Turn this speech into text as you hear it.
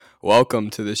Welcome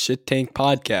to the Shit Tank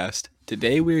Podcast.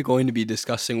 Today we are going to be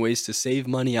discussing ways to save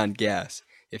money on gas.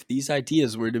 If these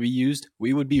ideas were to be used,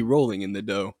 we would be rolling in the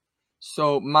dough.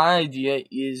 So my idea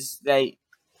is that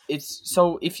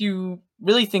if you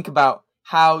really think about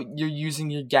how you're using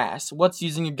your gas, what's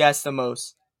using your gas the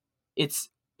most? It's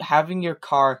having your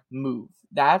car move.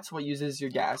 That's what uses your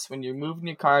gas. When you're moving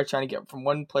your car, trying to get from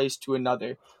one place to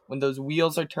another, when those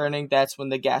wheels are turning, that's when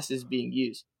the gas is being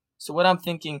used. So what I'm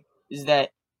thinking is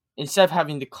that instead of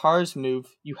having the cars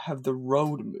move, you have the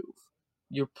road move.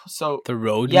 The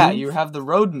road yeah, move? you have the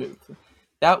road move.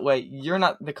 That way,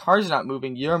 the car's not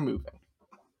moving, you're moving.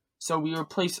 So we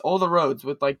replace all the roads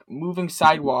with like moving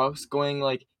sidewalks going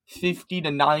like 50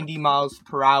 to 90 miles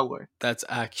per hour. That's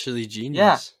actually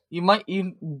Yeah, genius.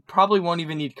 you probably won't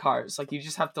even need cars. Like you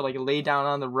just have to like lay down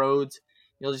on the roads.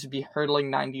 You'll just be hurtling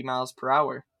 90 miles per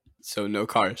hour. So no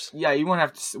cars. Yeah, you won't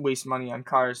have to waste money on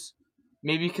cars.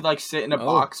 Maybe you could like sit in a Oh.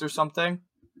 box or something.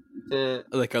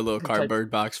 Like a little Protect- cardboard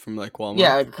box from like Walmart.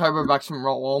 Yeah, like a cardboard box from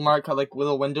Walmart got like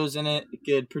little windows in it. It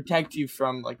could protect you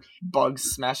from like bugs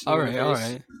smashing you in the face.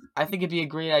 Alright. I think it'd be a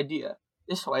great idea.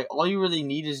 This way, all you really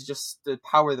need is just to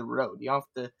power the road. You don't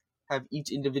have to have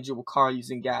each individual car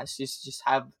using gas. Just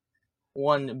have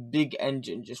one big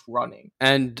engine just running.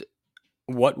 And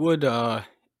what would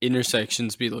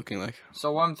intersections be looking like?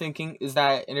 So what I'm thinking is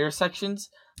that intersections,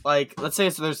 like let's say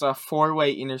there's a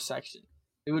four-way intersection.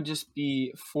 It would just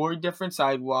be four different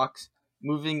sidewalks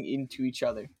moving into each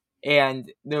other.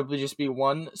 And there would just be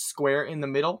one square in the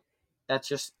middle that's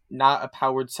just not a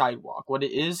powered sidewalk. What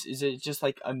it is it's just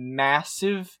like a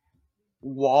massive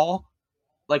wall,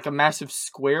 like a massive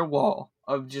square wall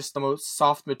of just the most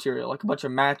soft material, like a bunch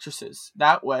of mattresses.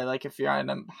 That way, like if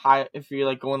you're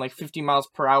like going like 50 miles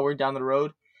per hour down the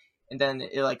road, and then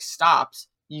it like stops,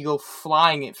 you go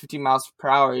flying at 50 miles per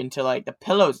hour into like the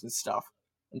pillows and stuff.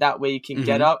 And that way you can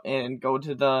get up and go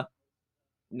to the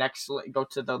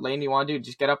lane you want to do.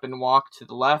 Just get up and walk to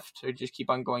the left, or just keep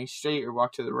on going straight, or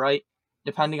walk to the right,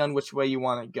 depending on which way you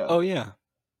want to go. Oh yeah.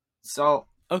 So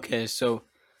Okay, so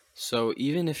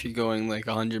even if you're going like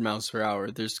 100 miles per hour,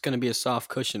 there's gonna be a soft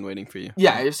cushion waiting for you.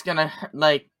 yeah, it's gonna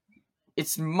like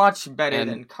it's much better And-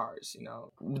 than cars. You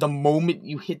know, the moment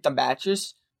you hit the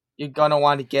mattress, you're gonna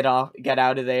want to get out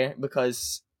of there,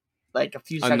 because like a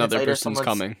few seconds Another later, person's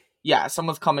coming. Yeah,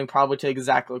 someone's coming probably to the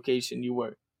exact location you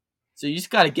were. So you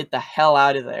just gotta get the hell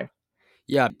out of there.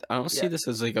 Yeah, I don't see Yeah. this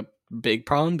as like a big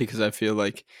problem because I feel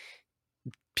like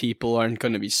people aren't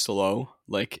going to be slow.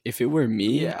 Like if it were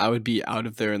me, Yeah. I would be out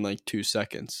of there in like 2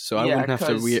 seconds. So I Yeah, wouldn't have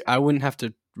 'cause- to I wouldn't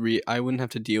have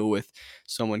to deal with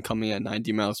someone coming at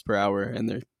 90 miles per hour and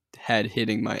their head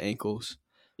hitting my ankles.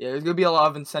 Yeah, there's gonna be a lot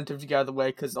of incentive to get out of the way,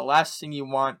 because the last thing you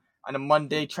want on a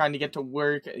Monday trying to get to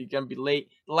work, you're gonna be late.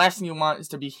 The last thing you want is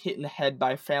to be hit in the head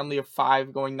by a family of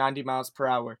 5 going 90 miles per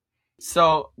hour.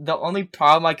 So the only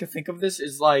problem I could think of this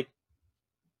is like,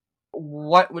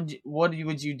 what would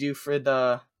you do for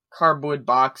the cardboard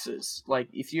boxes? Like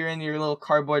if you're in your little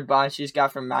cardboard box you just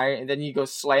got from Meyer, and then you go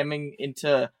slamming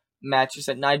into mattress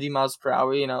at 90 miles per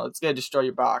hour, you know, it's gonna destroy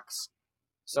your box.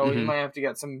 So you Mhm. might have to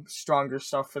get some stronger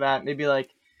stuff for that. Maybe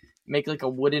like make like a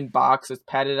wooden box that's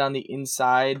padded on the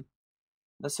inside.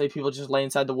 Let's say people just lay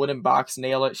inside the wooden box,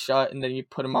 nail it shut, and then you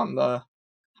put them on the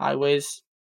highways.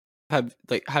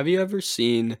 Have you ever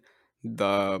seen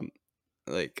the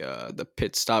the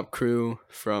pit stop crew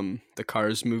from the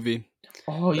Cars movie?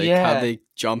 Oh Like yeah. how they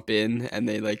jump in and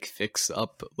they like fix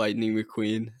up Lightning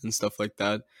McQueen and stuff like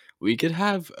that. We could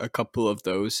have a couple of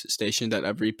those stationed at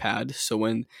every pad. So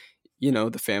when,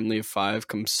 the family of 5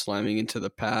 comes slamming into the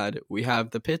pad, we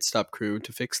have the pit stop crew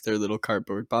to fix their little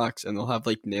cardboard box, and they'll have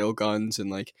like nail guns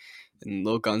and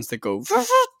little guns that go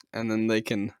and then they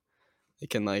can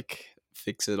like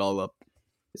fix it all up.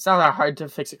 It's not that hard to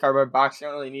fix a cardboard box. You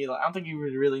don't really need. I don't think you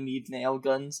would really need nail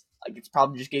guns. Like it's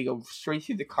probably just gonna go straight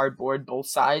through the cardboard, both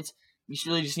sides. You should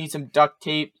really just need some duct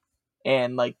tape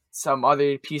and like some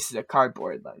other pieces of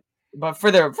cardboard. Like, but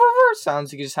for the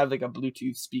sounds, you can just have like a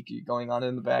Bluetooth speaker going on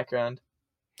in the background.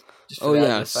 Just for Oh that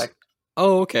yes. effect.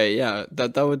 Oh okay, yeah.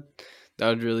 That would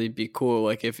really be cool.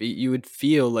 Like if you would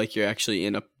feel like you're actually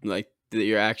in a that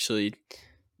you're actually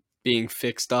being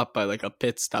fixed up by like a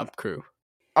pit stop crew.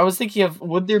 I was thinking of,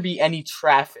 would there be any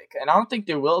traffic? And I don't think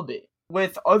there will be.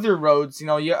 With other roads,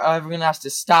 everyone has to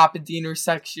stop at the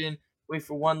intersection, wait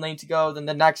for one lane to go, then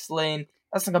the next lane.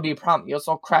 That's not going to be a problem. You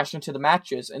also crash into the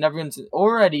mattress, and everyone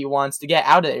already wants to get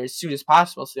out of there as soon as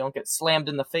possible so they don't get slammed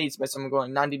in the face by someone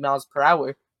going 90 miles per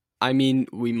hour. I mean,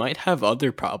 we might have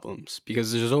other problems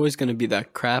because there's always going to be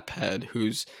that craphead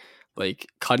who's like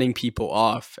cutting people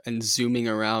off and zooming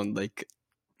around like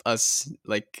us,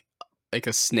 like like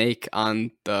a snake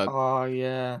on the Oh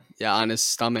yeah. yeah on his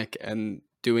stomach and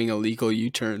doing illegal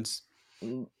U-turns.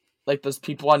 Mm, like those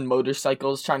people on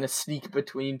motorcycles trying to sneak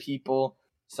between people.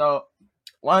 So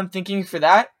what I'm thinking for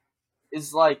that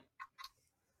is like,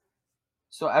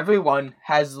 so everyone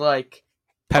has like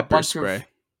a Pepper bunch of, spray.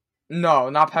 no,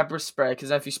 not pepper spray,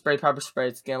 because if you spray pepper spray,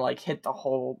 it's gonna like hit the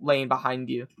whole lane behind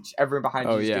you. Everyone behind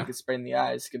Oh you is gonna yeah. get sprayed in the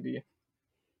eyes.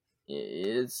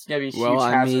 It's gonna be a Well, huge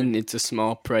I hazard. mean, it's a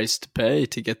small price to pay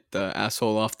to get the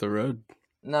asshole off the road.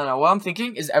 No. What I'm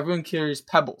thinking is everyone carries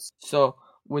pebbles. So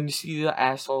when you see the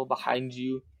asshole behind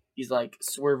you, he's like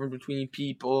swerving between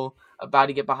people, about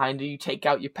to get behind you. You take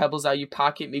out your pebbles out of your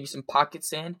pocket, maybe some pocket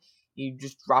sand. You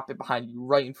just drop it behind you,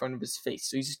 right in front of his face.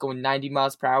 So he's just going 90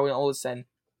 miles per hour, and all of a sudden,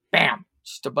 bam!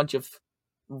 Just a bunch of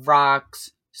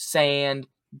rocks, sand,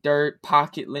 dirt,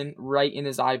 pocket lint right in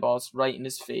his eyeballs, right in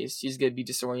his face. He's gonna be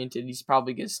disoriented. He's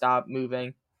probably gonna stop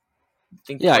moving,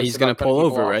 think Yeah, twice he's gonna about cutting pull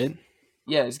people over, off. right?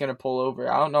 Yeah, he's gonna pull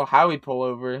over. I don't know how he'd pull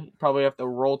over. He'd probably have to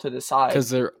roll to the side. Because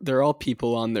they're all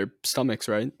people on their stomachs,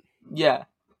 right? Yeah,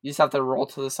 you just have to roll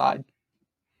to the side.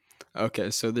 Okay,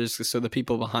 so the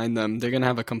people behind them, they're gonna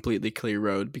have a completely clear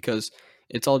road because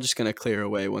it's all just gonna clear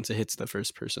away once it hits the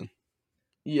first person.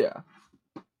 Yeah,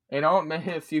 you know, it may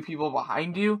hit a few people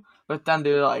behind you, but then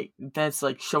they're like, that's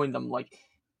like showing them like,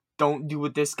 don't do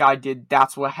what this guy did.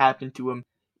 That's what happened to him.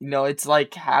 You know, it's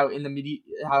like how in the media,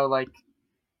 how like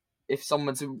if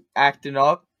someone's acting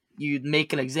up, you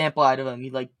make an example out of them.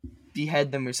 You like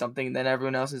behead them or something, and then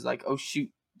everyone else is like, oh shoot,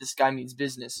 this guy means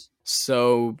business.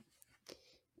 So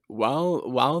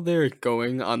while they're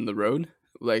going on the road,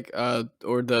 like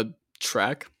or the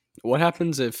track, what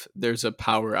happens if there's a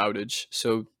power outage?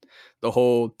 So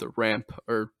the ramp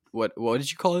or what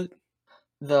did you call it?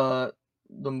 The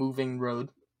moving road.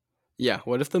 Yeah,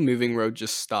 what if the moving road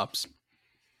just stops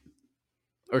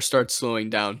or starts slowing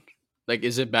down? Like,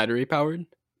 is it battery powered?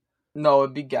 No,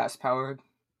 it'd be gas powered.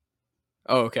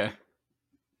 Oh, okay.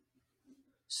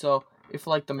 So if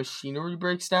like the machinery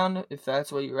breaks down, if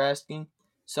that's what you're asking,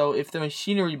 so if the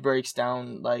machinery breaks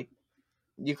down, like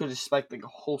you could expect like a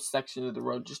whole section of the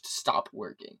road just to stop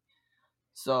working.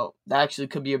 So that actually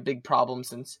could be a big problem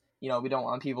since we don't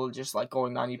want people just like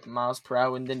going 90 miles per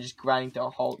hour and then just grinding to a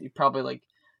halt. You probably like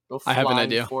go I have an flying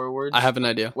idea. forwards. I have an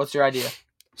idea. What's your idea?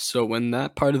 So when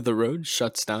that part of the road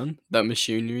shuts down, that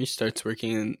machinery starts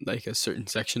working in like a certain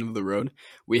section of the road.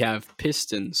 We have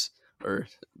pistons or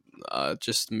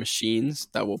just machines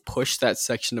that will push that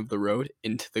section of the road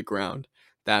into the ground.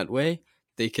 That way,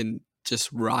 they can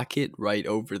just rocket right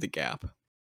over the gap.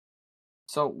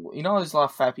 So there's a lot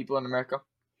of fat people in America.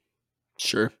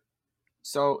 Sure.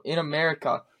 So in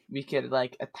America, we could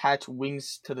like attach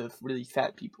wings to the really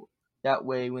fat people. That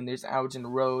way, when there's outage in the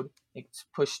road, it's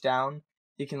pushed down.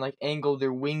 They can like angle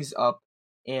their wings up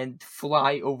and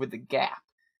fly over the gap,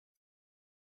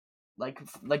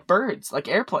 like birds, like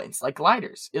airplanes, like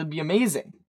gliders. It would be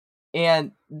amazing.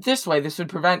 And this would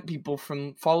prevent people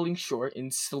from falling short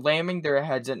and slamming their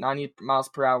heads at 90 miles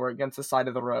per hour against the side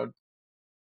of the road.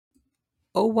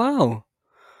 Oh wow.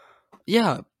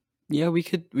 Yeah. Yeah, we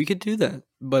could do that.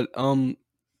 But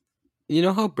you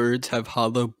know how birds have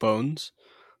hollow bones?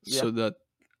 Yeah. So that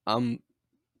um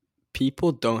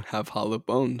people don't have hollow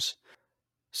bones.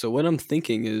 So what I'm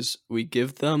thinking is we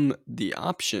give them the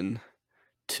option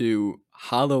to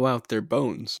hollow out their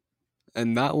bones,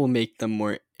 and that will make them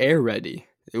more air ready.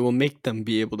 It will make them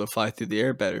be able to fly through the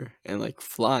air better and like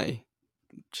fly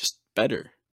just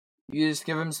better. You just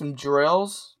give them some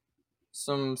drills,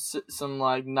 some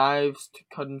like knives to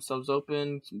cut themselves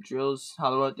open, some drills,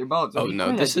 hollow out their bones. Oh That'd be a no,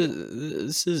 great this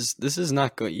idea. is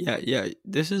not going. Yeah.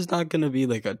 This is not going to be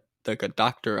like a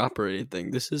doctor operated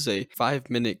thing. This is a 5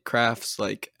 minute crafts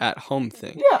like at home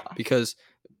thing Yeah. because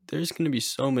there's going to be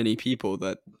so many people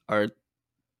that are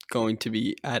going to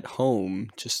be at home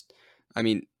just I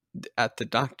mean at the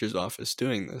doctor's office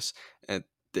doing this and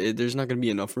there's not going to be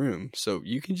enough room. So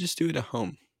you can just do it at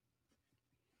home.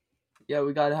 Yeah,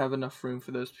 we gotta have enough room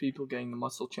for those people getting the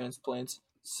muscle transplants.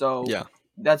 So Yeah.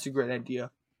 that's a great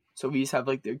idea. So we just have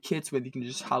like their kits where they can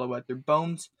just hollow out their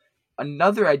bones.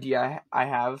 Another idea I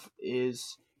have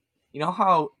is, you know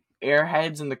how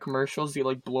airheads in the commercials you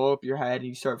like blow up your head and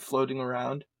you start floating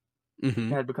around. Mhm.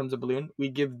 Your head becomes a balloon. We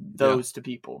give Yeah. those to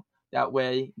people. That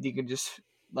way you can just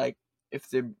like if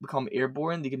they become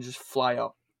airborne, they can just fly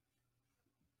up.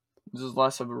 This is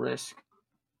less of a risk.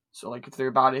 So like if they were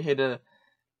about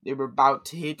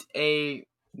to hit a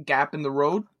gap in the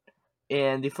road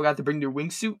and they forgot to bring their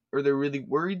wingsuit or they're really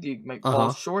worried they might fall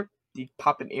Uh-huh. short, they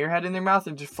pop an airhead in their mouth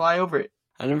and just fly over it.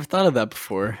 I never thought of that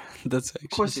before. That's Of actually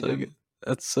course you so didn't. good.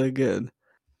 That's so good.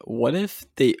 what if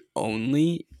they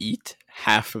only eat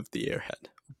half of the airhead?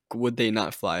 Would they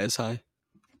not fly as high?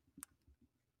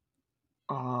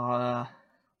 Uh,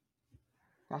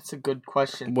 that's a good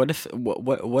question. What if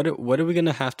what are we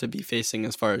gonna have to be facing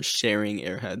as far as sharing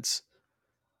airheads?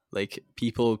 Like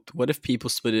people, what if people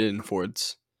split it in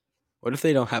fourths? What if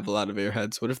they don't have a lot of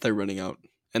airheads? What if they're running out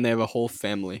and they have a whole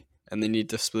family and they need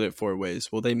to split it 4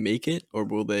 ways? Will they make it, or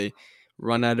will they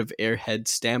run out of airhead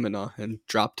stamina and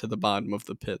drop to the bottom of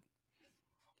the pit?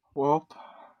 Well,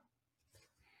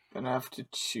 gonna have to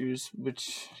choose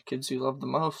which kids you love the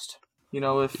most. You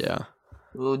know, if Yeah,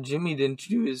 little Jimmy didn't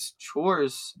do his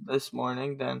chores this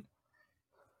morning, then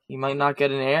he might not get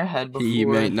an airhead he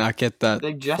might before not get that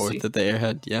Big fourth Jesse. of the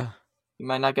airhead. Yeah, He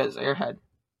might not get his airhead.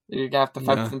 They're gonna have to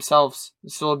fight for yeah, themselves.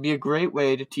 This will be a great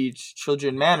way to teach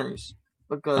children manners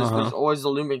because there's uh-huh. always a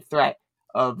looming threat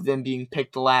of them being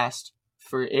picked last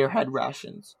for airhead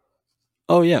rations.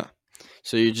 Oh yeah.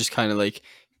 So you're just kind of like,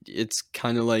 it's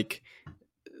kind of like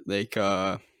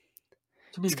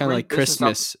To be a it's kind of great like business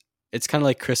Christmas. It's kind of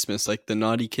like Christmas. Like the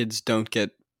naughty kids don't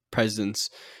get presents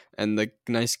and the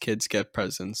nice kids get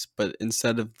presents. But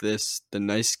instead of this, the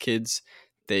nice kids,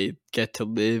 they get to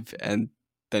live and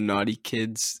the naughty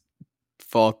kids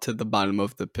fall to the bottom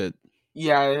of the pit.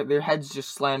 Yeah, their heads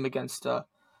just slam against a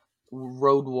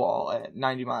road wall at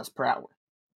 90 miles per hour.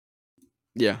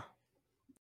 Yeah.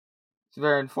 It's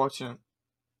very unfortunate.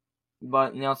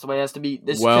 But it's the way it has to be.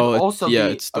 This could Well, also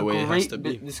be it's the a way it has to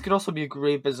be. this could also be a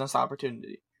great business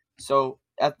opportunity. So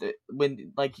at the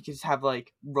when like you can have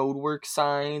like roadwork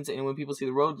signs, and when people see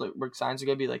the roadwork signs, they're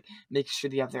gonna be like, make sure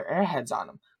they have their airheads on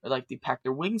them, or like they pack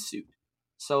their wingsuit.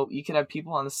 So you could have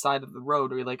people on the side of the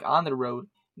road or like on the road,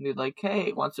 and they're like,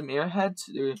 hey, want some airheads?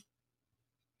 They're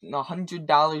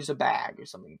 $100 a bag or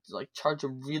something, to like charge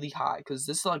them really high, because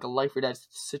this is like a life or death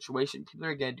situation. People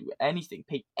are gonna do anything,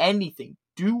 pay anything,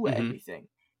 do Mm-hmm. anything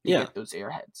to Yeah. get those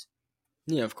airheads.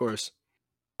 Yeah, of course.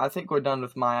 I think we're done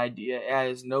with my idea. It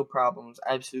has no problems,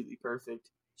 absolutely perfect,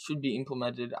 should be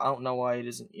implemented. I don't know why it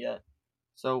isn't yet.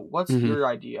 So what's Mm-hmm. your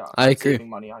idea I on agree. saving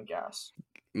money on gas?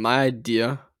 My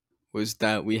idea was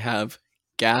that we have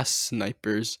gas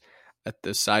snipers at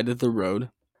the side of the road.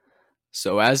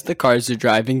 So as the cars are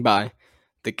driving by,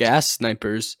 the gas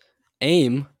snipers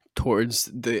aim towards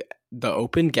the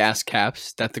open gas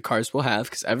caps that the cars will have,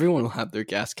 because everyone will have their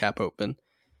gas cap open,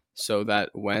 so that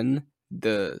when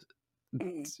the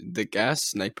gas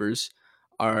snipers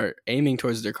are aiming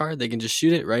towards their car, they can just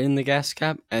shoot it right in the gas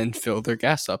cap and fill their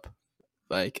gas up.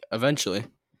 Like eventually,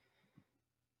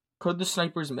 Could the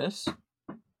snipers miss?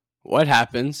 what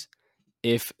happens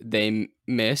if they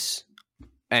miss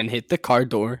and hit the car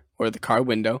door or the car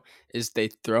window is they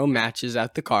throw matches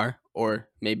at the car or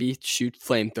maybe shoot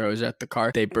flamethrowers at the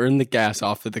car. They burn the gas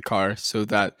off of the car so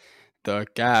that the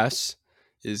gas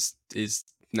is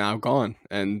now gone,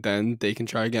 and then they can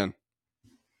try again.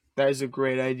 That is a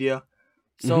great idea.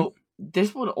 Mm-hmm. So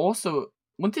this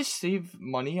wouldn't this save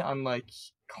money on like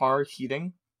car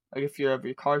heating? Like if you have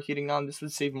your car heating on, this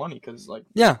would save money because like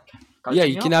Yeah. car's Yeah,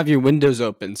 you heating can up. have your windows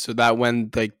open so that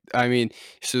when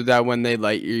so that when they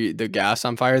light the gas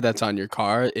on fire that's on your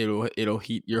car, it'll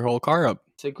heat your whole car up.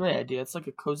 It's a great idea. It's like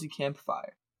a cozy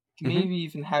campfire. You can Mhm. maybe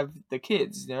even have the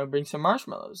kids, bring some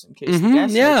marshmallows in case the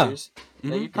gas Yeah. snipers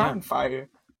light your car Yeah. on fire.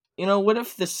 What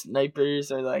if the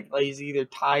snipers are like lazy, they're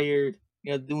tired,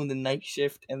 doing the night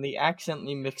shift, and they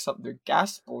accidentally mix up their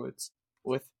gas bullets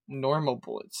with normal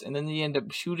bullets, and then they end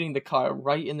up shooting the car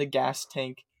right in the gas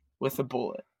tank with a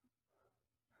bullet.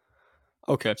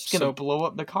 Okay. It's gonna So, blow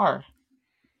up the car.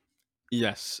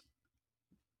 yes,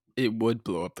 it would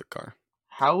blow up the car.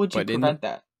 How would you But in the prevent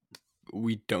that?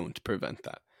 we don't prevent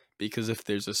that, because if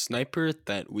there's a sniper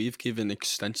that we've given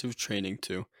extensive training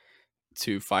to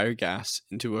fire gas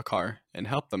into a car and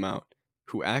help them out,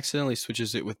 who accidentally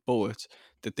switches it with bullets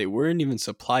that they weren't even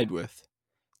supplied with,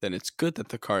 then it's good that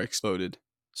the car exploded,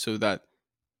 so that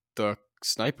the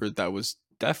sniper that was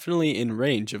definitely in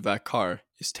range of that car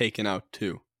is taken out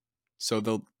too. So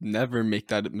they'll never make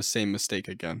that same mistake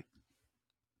again.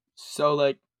 So,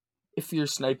 like, if you're a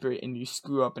sniper and you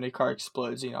screw up and a car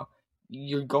explodes,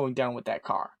 you're going down with that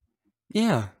car.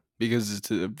 Yeah, because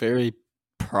it's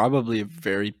probably a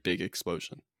very big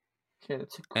explosion. Okay,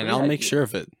 that's a great And I'll make idea. sure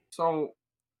of it. So,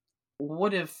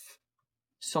 what if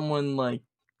someone, like,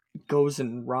 goes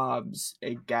and robs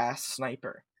a gas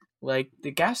sniper? Like,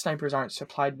 the gas snipers aren't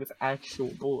supplied with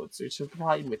actual bullets. They're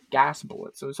supplied with gas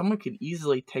bullets. So someone could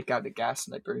easily take out a gas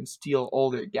sniper and steal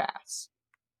all their gas.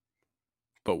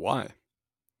 But why?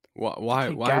 Why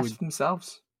Take why gas would for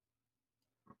themselves.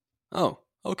 Oh,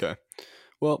 okay.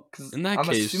 Well, 'Cause in that I'm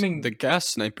case, assuming the gas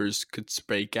snipers could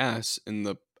spray gas in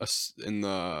the in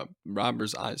the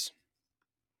robber's eyes,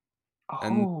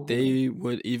 and Oh, they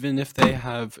would, even if they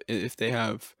have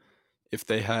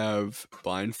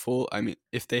blindfold, I mean,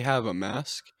 if they have a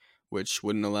mask which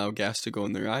wouldn't allow gas to go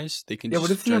in their eyes, they can yeah. What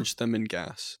just if you have drench them in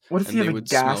gas what if you and have they a would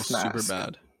smell gas super mask?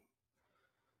 bad.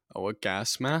 Oh, a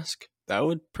gas mask? That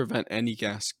would prevent any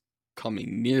gas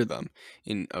coming near them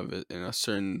in a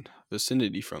certain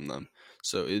vicinity from them.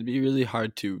 So it'd be really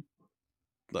hard to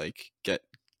like get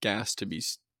gas to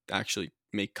actually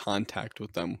make contact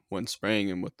with them when spraying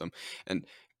them with them. And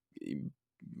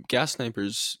gas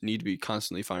snipers need to be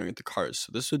constantly firing at the cars.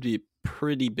 So this would be a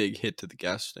pretty big hit to the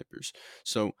gas snipers.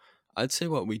 So I'd say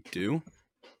what we do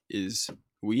is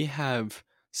we have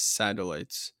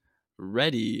satellites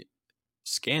ready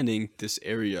scanning this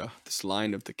area, this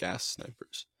line of the gas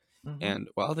snipers. Mm-hmm. And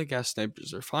while the gas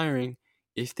snipers are firing,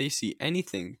 if they see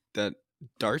anything that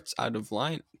darts out of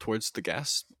line towards the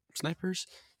gas snipers,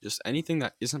 just anything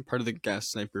that isn't part of the gas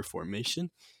sniper formation,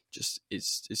 just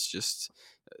it's just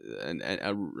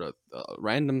a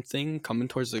random thing coming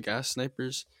towards the gas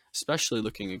snipers, especially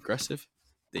looking aggressive.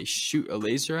 They shoot a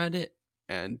laser at it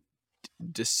and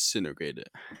disintegrate it.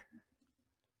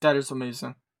 That is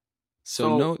amazing.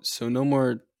 So So no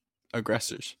more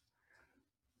aggressors.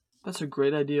 that's a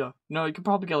great idea. No, you could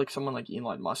probably get like someone like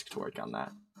Elon Musk to work on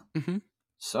that. Mm-hmm.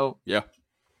 So Yeah,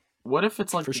 what if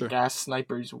it's like for the sure. gas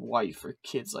sniper's wife or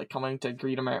kids, like coming to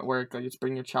greet him at work, like it's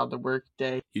bring your child to work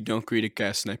day? You don't greet a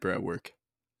gas sniper at work,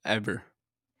 ever,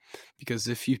 because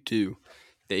if you do,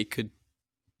 they could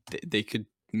they could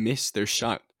miss their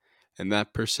shot, and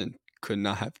that person could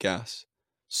not have gas.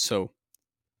 So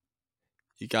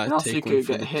you And gotta also you take one could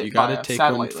for get you hit by gotta a take one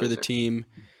satellite for the laser. team.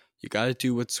 You gotta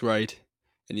do what's right,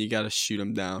 and you gotta shoot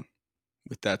them down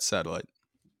with that satellite.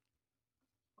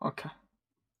 Okay.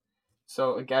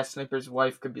 So a gas sniper's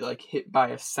wife could be like hit by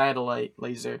a satellite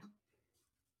laser.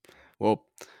 Well,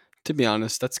 to be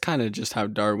honest, that's kind of just how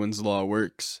Darwin's law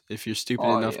works. If you're stupid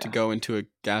Oh enough to yeah. go into a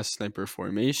gas sniper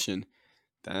formation,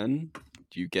 then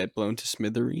you get blown to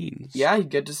smithereens. Yeah, you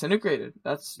get disintegrated.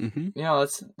 That's Mm-hmm.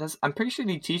 that's I'm pretty sure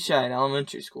they teach that in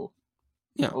elementary school.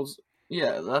 Yeah.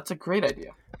 Yeah, that's a great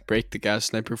idea. Break the gas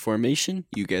sniper formation,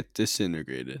 you get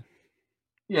disintegrated.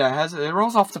 Yeah, it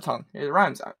rolls off the tongue. It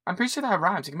rhymes. I'm pretty sure that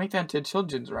rhymes. You can make that into a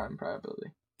children's rhyme,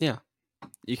 probably. Yeah.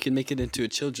 You can make it into a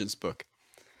children's book.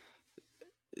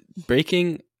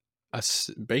 Breaking a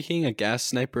gas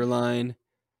sniper line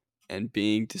and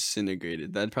being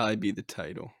disintegrated. That'd probably be the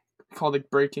title. Called like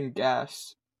breaking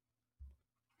gas.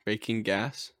 Breaking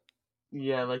gas?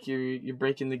 Yeah, like you're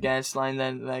breaking the gas line,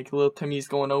 then like little Timmy's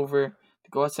going over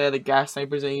to go outside the gas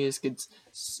snipers, and he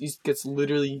gets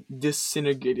literally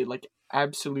disintegrated, like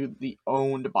absolutely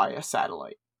owned by a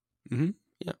satellite. Mm-hmm.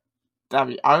 Yeah.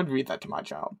 I would read that to my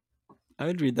child. I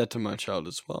would read that to my child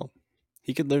as well.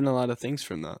 He could learn a lot of things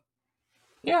from that.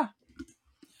 Yeah.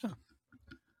 Yeah.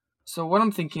 So what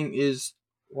I'm thinking is,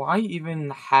 why even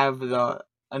have the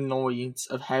annoyance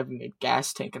of having a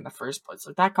gas tank in the first place?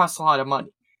 Like that costs a lot of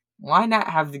money. Why not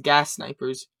have the gas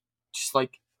snipers just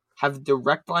like have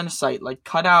direct line of sight, like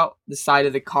cut out the side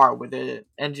of the car where the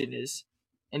engine is,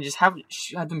 and just have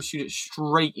them shoot it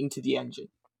straight into the engine?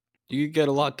 You could get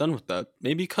a lot done with that.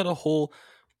 Maybe cut a whole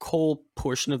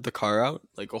portion of the car out,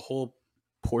 like a whole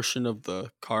portion of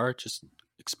the car just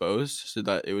exposed so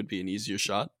that it would be an easier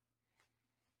shot.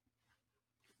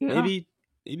 Yeah.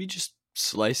 Maybe just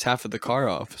slice half of the car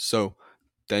off so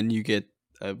then you get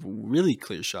a really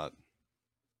clear shot.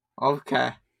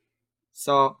 Okay.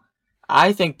 So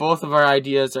I think both of our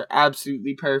ideas are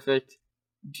absolutely perfect.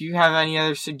 Do you have any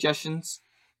other suggestions?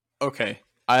 Okay,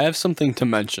 I have something to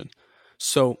mention.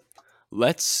 So,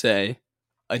 let's say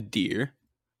a deer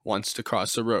wants to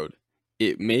cross a road.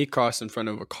 It may cross in front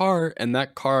of a car, and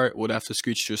that car would have to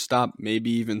screech to a stop,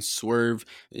 maybe even swerve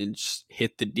and just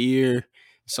hit the deer,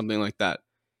 something like that.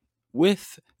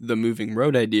 With the moving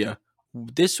road idea,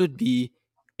 this would be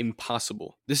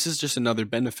impossible. This is just another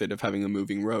benefit of having a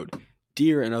moving road.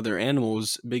 Deer and other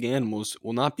animals, big animals,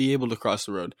 will not be able to cross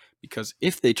the road because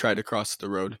if they try to cross the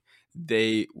road,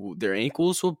 their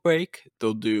ankles will break.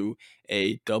 They'll do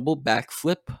a double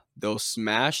backflip. They'll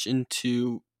smash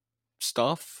into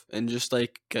stuff and just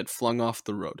like get flung off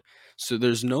the road. So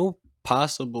there's no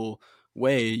possible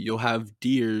way you'll have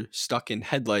deer stuck in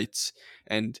headlights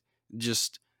and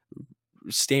just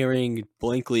staring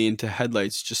blankly into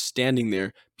headlights, just standing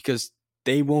there because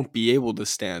they won't be able to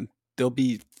stand. They'll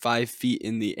be 5 feet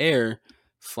in the air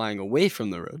flying away from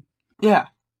the road. Yeah.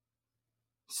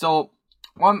 So,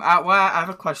 I have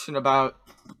a question about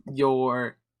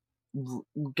your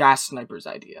gas snipers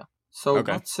idea. So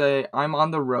Okay. let's say I'm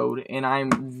on the road and I'm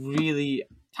really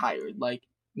tired. Like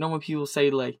When people say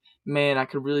like, man, I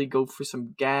could really go for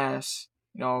some gas,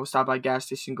 stop by a gas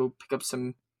station, go pick up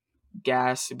some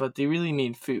gas, but they really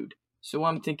mean food. So what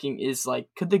I'm thinking is like,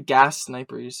 could the gas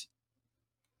snipers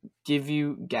give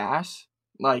you gas?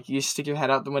 Like you stick your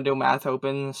head out the window, mouth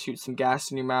open, shoot some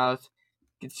gas in your mouth,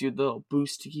 gets you a little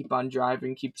boost to keep on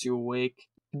driving, keeps you awake.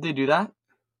 Could they do that?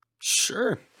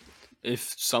 Sure.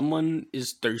 If someone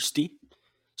is thirsty,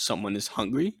 someone is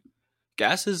hungry,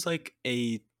 gas is like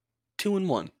a 2 in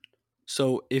 1.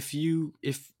 So if you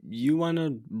want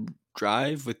to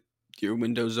drive with your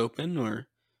windows open, or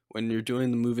when you're doing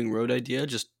the moving road idea,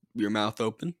 just your mouth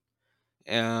open,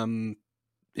 um,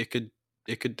 it could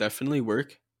definitely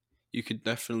work. You could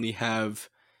definitely have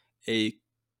a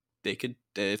they could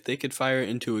if they could fire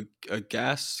into a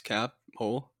gas cap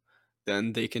hole,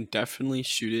 then they can definitely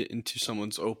shoot it into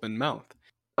someone's open mouth.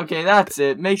 Okay, that's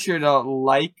it. Make sure to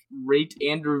like, rate,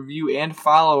 and review, and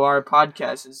follow our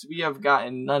podcast, as we have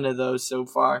gotten none of those so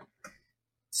far.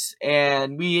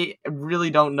 And we really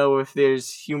don't know if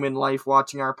there's human life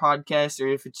watching our podcast or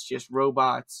if it's just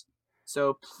robots.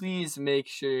 So please make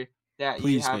sure that you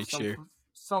Please have make sure.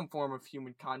 some form of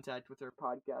human contact with our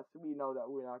podcast, so we know that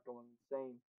we're not going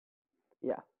insane.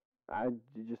 Yeah, I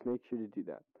just make sure to do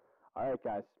that. All right,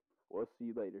 guys. We'll see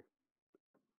you later.